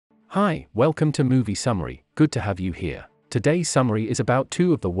Hi, welcome to Movie Summary, good to have you here. Today's summary is about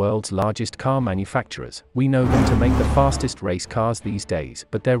two of the world's largest car manufacturers. We know them to make the fastest race cars these days,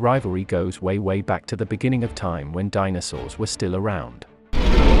 but their rivalry goes way back to the beginning of time when dinosaurs were still around.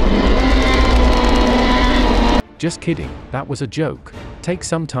 Just kidding, that was a joke. Take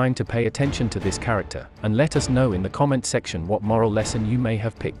some time to pay attention to this character, and let us know in the comment section what moral lesson you may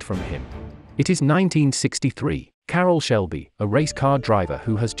have picked from him. It is 1963. Carroll Shelby, a race car driver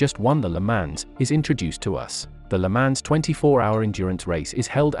who has just won the Le Mans, is introduced to us. The Le Mans 24-hour endurance race is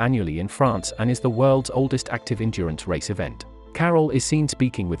held annually in France and is the world's oldest active endurance race event. Carroll is seen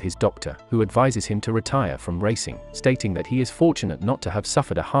speaking with his doctor, who advises him to retire from racing, stating that he is fortunate not to have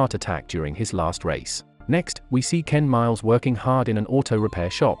suffered a heart attack during his last race. Next, we see Ken Miles working hard in an auto repair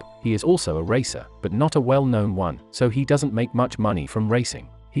shop. He is also a racer, but not a well-known one, so he doesn't make much money from racing.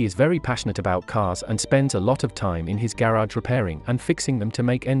 He is very passionate about cars and spends a lot of time in his garage repairing and fixing them to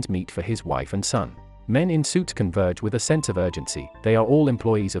make ends meet for his wife and son. Men in suits converge with a sense of urgency. They are all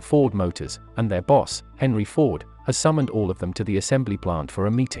employees of Ford Motors, and their boss, Henry Ford, has summoned all of them to the assembly plant for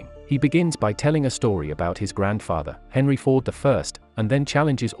a meeting. He begins by telling a story about his grandfather, Henry Ford I, and then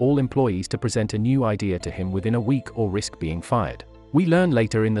challenges all employees to present a new idea to him within a week or risk being fired. We learn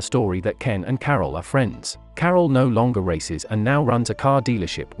later in the story that Ken and Carroll are friends. Carroll no longer races and now runs a car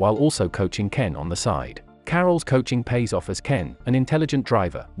dealership while also coaching Ken on the side. Carroll's coaching pays off as Ken, an intelligent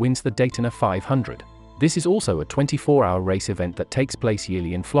driver, wins the Daytona 500. This is also a 24-hour race event that takes place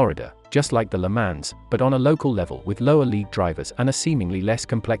yearly in Florida, just like the Le Mans, but on a local level with lower league drivers and a seemingly less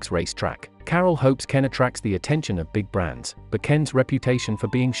complex racetrack. Carroll hopes Ken attracts the attention of big brands, but Ken's reputation for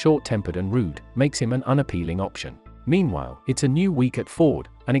being short-tempered and rude makes him an unappealing option. Meanwhile, it's a new week at Ford,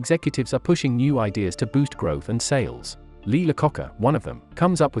 and executives are pushing new ideas to boost growth and sales. Lee Iacocca, one of them,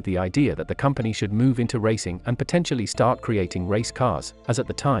 comes up with the idea that the company should move into racing and potentially start creating race cars, as at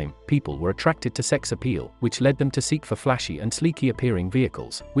the time, people were attracted to sex appeal, which led them to seek for flashy and sleeky-appearing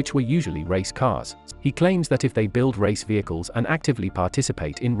vehicles, which were usually race cars. He claims that if they build race vehicles and actively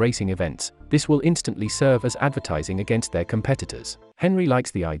participate in racing events, this will instantly serve as advertising against their competitors. Henry likes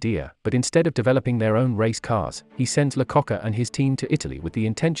the idea, but instead of developing their own race cars, he sends Iacocca and his team to Italy with the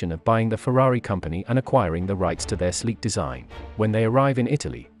intention of buying the Ferrari company and acquiring the rights to their sleek design. When they arrive in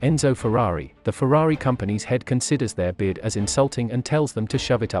Italy, Enzo Ferrari, the Ferrari company's head, considers their bid as insulting and tells them to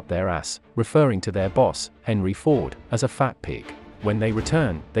shove it up their ass, referring to their boss, Henry Ford, as a fat pig. When they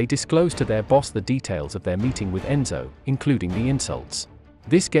return, they disclose to their boss the details of their meeting with Enzo, including the insults.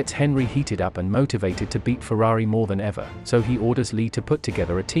 This gets Henry heated up and motivated to beat Ferrari more than ever, so he orders Lee to put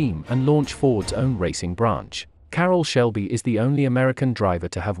together a team and launch Ford's own racing branch. Carroll Shelby is the only American driver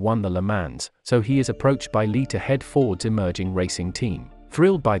to have won the Le Mans, so he is approached by Lee to head Ford's emerging racing team.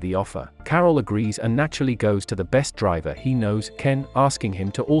 Thrilled by the offer, Carroll agrees and naturally goes to the best driver he knows, Ken, asking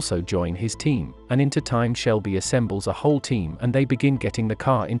him to also join his team, and into time Shelby assembles a whole team and they begin getting the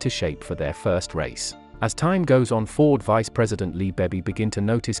car into shape for their first race. As time goes on, Ford Vice President Lee Bebby begins to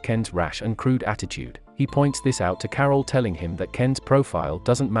notice Ken's rash and crude attitude. He points this out to Carroll, telling him that Ken's profile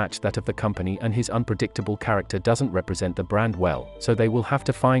doesn't match that of the company and his unpredictable character doesn't represent the brand well, so they will have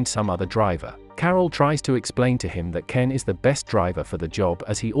to find some other driver. Carroll tries to explain to him that Ken is the best driver for the job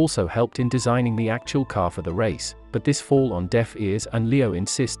as he also helped in designing the actual car for the race, but this falls on deaf ears and Leo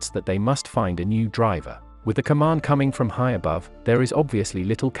insists that they must find a new driver. With the command coming from high above, there is obviously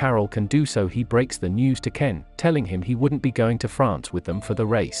little Carroll can do, so he breaks the news to Ken, telling him he wouldn't be going to France with them for the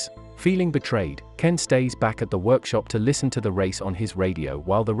race. Feeling betrayed, Ken stays back at the workshop to listen to the race on his radio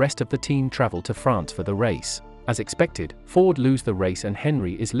while the rest of the team travel to France for the race. As expected, Ford lose the race and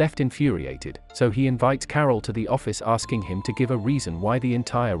Henry is left infuriated, so he invites Carroll to the office asking him to give a reason why the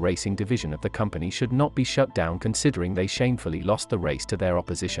entire racing division of the company should not be shut down, considering they shamefully lost the race to their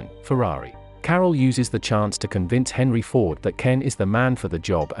opposition, Ferrari. Carroll uses the chance to convince Henry Ford that Ken is the man for the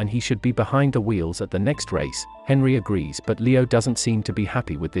job and he should be behind the wheels at the next race. Henry agrees, but Leo doesn't seem to be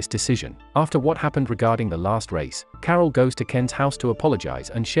happy with this decision. After what happened regarding the last race, Carroll goes to Ken's house to apologize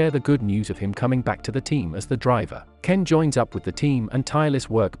and share the good news of him coming back to the team as the driver. Ken joins up with the team and tireless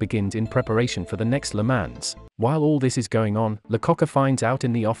work begins in preparation for the next Le Mans. While all this is going on, Iacocca finds out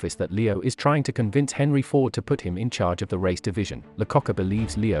in the office that Leo is trying to convince Henry Ford to put him in charge of the race division. Iacocca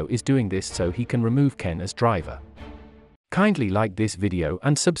believes Leo is doing this so he can remove Ken as driver. Kindly like this video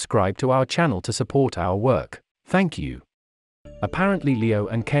and subscribe to our channel to support our work. Thank you. Apparently Leo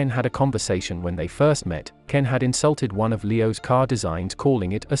and Ken had a conversation when they first met. Ken had insulted one of Leo's car designs,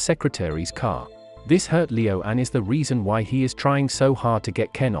 calling it a secretary's car. This hurt Leo and is the reason why he is trying so hard to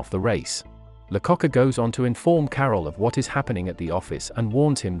get Ken off the race. Iacocca goes on to inform Carroll of what is happening at the office and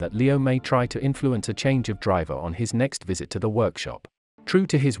warns him that Leo may try to influence a change of driver on his next visit to the workshop. True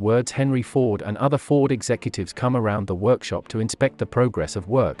to his words, Henry Ford and other Ford executives come around the workshop to inspect the progress of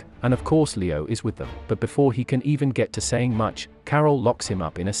work, and of course Leo is with them. But before he can even get to saying much, Carroll locks him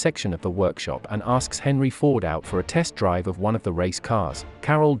up in a section of the workshop and asks Henry Ford out for a test drive of one of the race cars.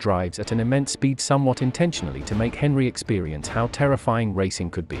 Carroll drives at an immense speed, somewhat intentionally, to make Henry experience how terrifying racing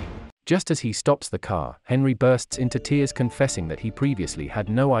could be. Just as he stops the car, Henry bursts into tears, confessing that he previously had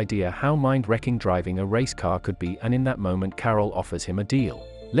no idea how mind-wrecking driving a race car could be, and in that moment Carroll offers him a deal.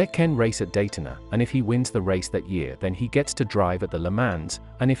 Let Ken race at Daytona, and if he wins the race that year, then he gets to drive at the Le Mans,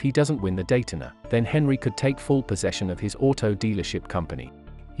 and if he doesn't win the Daytona, then Henry could take full possession of his auto dealership company.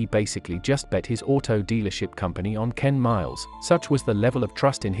 He basically just bet his auto dealership company on Ken Miles. Such was the level of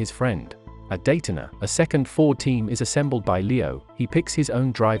trust in his friend. At Daytona, a second Ford team is assembled by Leo. He picks his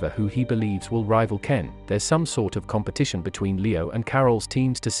own driver who he believes will rival Ken. There's some sort of competition between Leo and Carroll's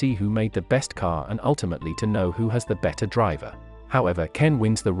teams to see who made the best car and ultimately to know who has the better driver. However, Ken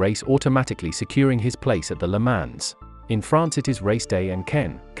wins the race, automatically securing his place at the Le Mans. In France it is race day and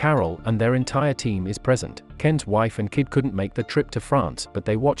Ken, Carroll, and their entire team is present. Ken's wife and kid couldn't make the trip to France, but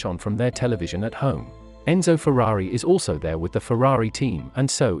they watch on from their television at home. Enzo Ferrari is also there with the Ferrari team, and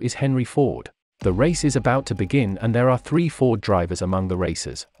so is Henry Ford. The race is about to begin and there are 3 Ford drivers among the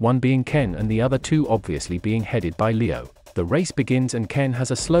racers, one being Ken and the other 2 obviously being headed by Leo. The race begins and Ken has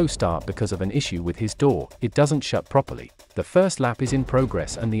a slow start because of an issue with his door. It doesn't shut properly. The first lap is in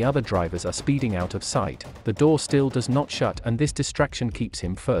progress and the other drivers are speeding out of sight. The door still does not shut and this distraction keeps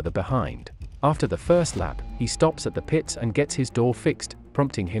him further behind. After the first lap, he stops at the pits and gets his door fixed,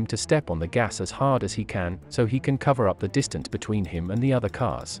 prompting him to step on the gas as hard as he can, so he can cover up the distance between him and the other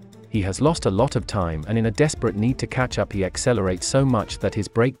cars. He has lost a lot of time and in a desperate need to catch up he accelerates so much that his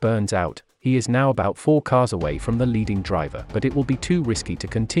brake burns out. He is now about 4 cars away from the leading driver, but it will be too risky to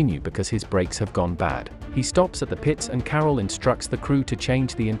continue because his brakes have gone bad. He stops at the pits and Carroll instructs the crew to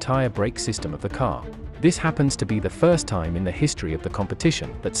change the entire brake system of the car. This happens to be the first time in the history of the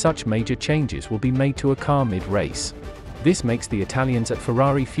competition that such major changes will be made to a car mid-race. This makes the Italians at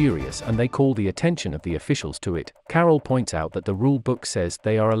Ferrari furious and they call the attention of the officials to it. Carroll points out that the rule book says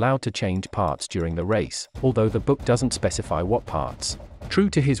they are allowed to change parts during the race, although the book doesn't specify what parts.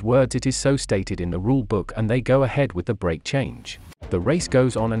 True to his words, it is so stated in the rule book and they go ahead with the brake change. The race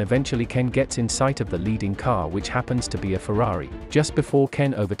goes on and eventually Ken gets in sight of the leading car, which happens to be a Ferrari. Just before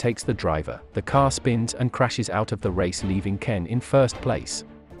Ken overtakes the driver, the car spins and crashes out of the race, leaving Ken in first place.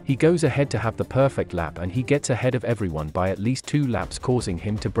 He goes ahead to have the perfect lap and he gets ahead of everyone by at least 2 laps, causing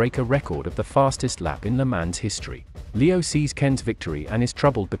him to break a record of the fastest lap in Le Mans history. Leo sees Ken's victory and is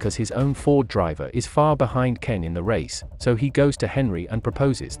troubled because his own Ford driver is far behind Ken in the race, so he goes to Henry and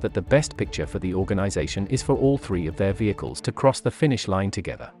proposes that the best picture for the organization is for all 3 of their vehicles to cross the finish line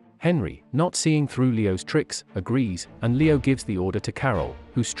together. Henry, not seeing through Leo's tricks, agrees, and Leo gives the order to Carroll,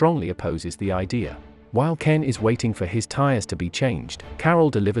 who strongly opposes the idea. While Ken is waiting for his tires to be changed, Carroll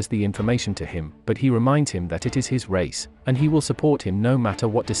delivers the information to him, but he reminds him that it is his race, and he will support him no matter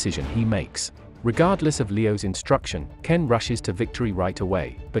what decision he makes. Regardless of Leo's instruction, Ken rushes to victory right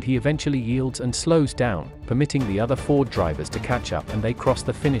away, but he eventually yields and slows down, permitting the other Ford drivers to catch up and they cross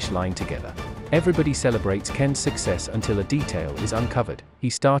the finish line together. Everybody celebrates Ken's success until a detail is uncovered.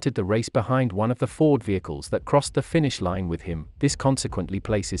 He started the race behind one of the Ford vehicles that crossed the finish line with him. This consequently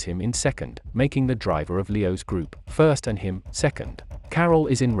places him in second, making the driver of Leo's group first and him second. Carroll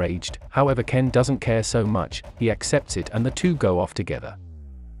is enraged, however Ken doesn't care so much. He accepts it and the 2 go off together.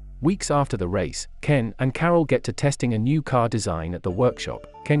 Weeks after the race, Ken and Carroll get to testing a new car design at the workshop.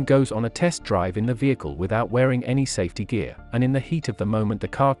 Ken goes on a test drive in the vehicle without wearing any safety gear, and in the heat of the moment the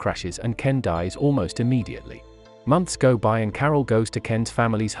car crashes and Ken dies almost immediately. Months go by and Carroll goes to Ken's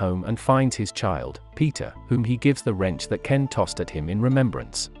family's home and finds his child, Peter, whom he gives the wrench that Ken tossed at him in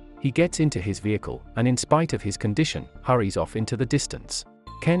remembrance. He gets into his vehicle, and in spite of his condition, hurries off into the distance.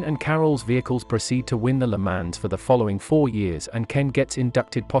 Ken and Carroll's vehicles proceed to win the Le Mans for the following 4 years and Ken gets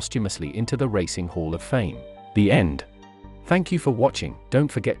inducted posthumously into the Racing Hall of Fame. The end. Thank you for watching.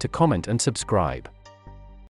 Don't forget to comment and subscribe.